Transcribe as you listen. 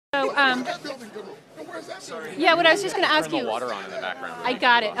So, yeah, what I was just going to ask you. Turn the water on in the background. I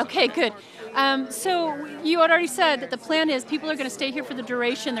got it. Okay, good. So you had already said that the plan is people are going to stay here for the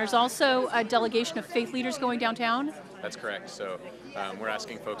duration. There's also a delegation of faith leaders going downtown. That's correct. So we're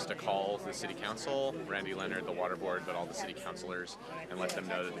asking folks to call the city council, Randy Leonard, the water board, but all the city councilors, and let them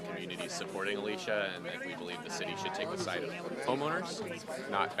know that the community is supporting Alicia and that we believe the city should take the side of homeowners,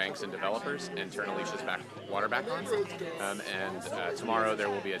 not banks and developers, and turn Alicia's water back on. And tomorrow there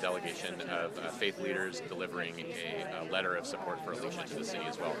will be a delegation of faith leaders delivering a letter of support for Alicia to the city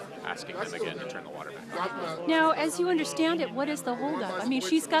as well, asking them again to turn the water back on. Now, as you understand it, what is the holdup? I mean,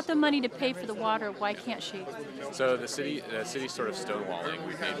 she's got the money to pay for the water. Why can't she? So the city's sort of stonewalling.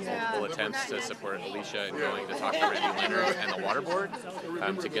 We've made multiple attempts to support Alicia in going to talk to Randy Leonard and the water board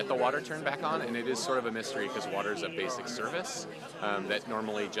to get the water turned back on, and it is sort of a mystery because water is a basic service that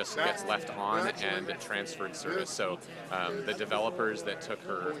normally just gets left on and transferred service. So the developers that took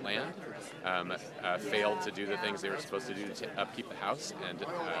her land failed to do the things they were supposed to do to upkeep the house,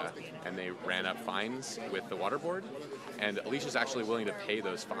 and they ran up fines with the water board. And Alicia's actually willing to pay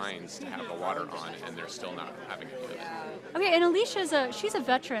those fines to have the water on, and they're still not having to do it. Okay, and Alicia's she's a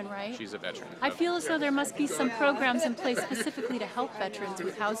veteran, right? She's a veteran. I feel as though there must be some programs in place specifically to help veterans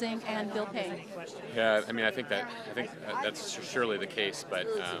with housing and bill paying. Yeah, I mean, I think that's surely the case, but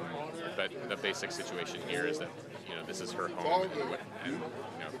the basic situation here is that this is her home, and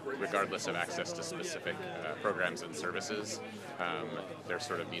regardless of access to specific programs and services, there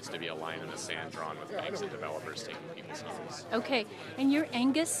sort of needs to be a line in the sand drawn with banks and developers taking people's homes. Okay, and you're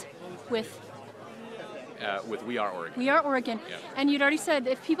Angus with We Are Oregon. We Are Oregon. Yeah. And you'd already said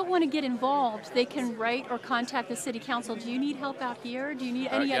if people want to get involved, they can write or contact the city council. Do you need help out here? Do you need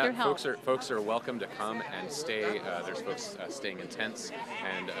any other help? Folks are welcome to come and stay. There's folks staying in tents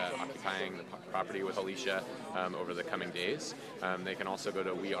and occupying the property with Alicia over the coming days. They can also go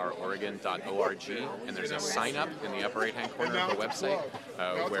to weareoregon.org, and there's a sign up in the upper right-hand corner of the website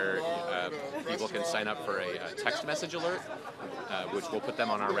where people can sign up for a text message alert, which will put them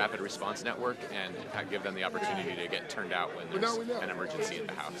on our rapid response network and give them the opportunity to get turned out when there's an emergency at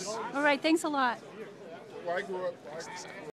the house. All right, thanks a lot.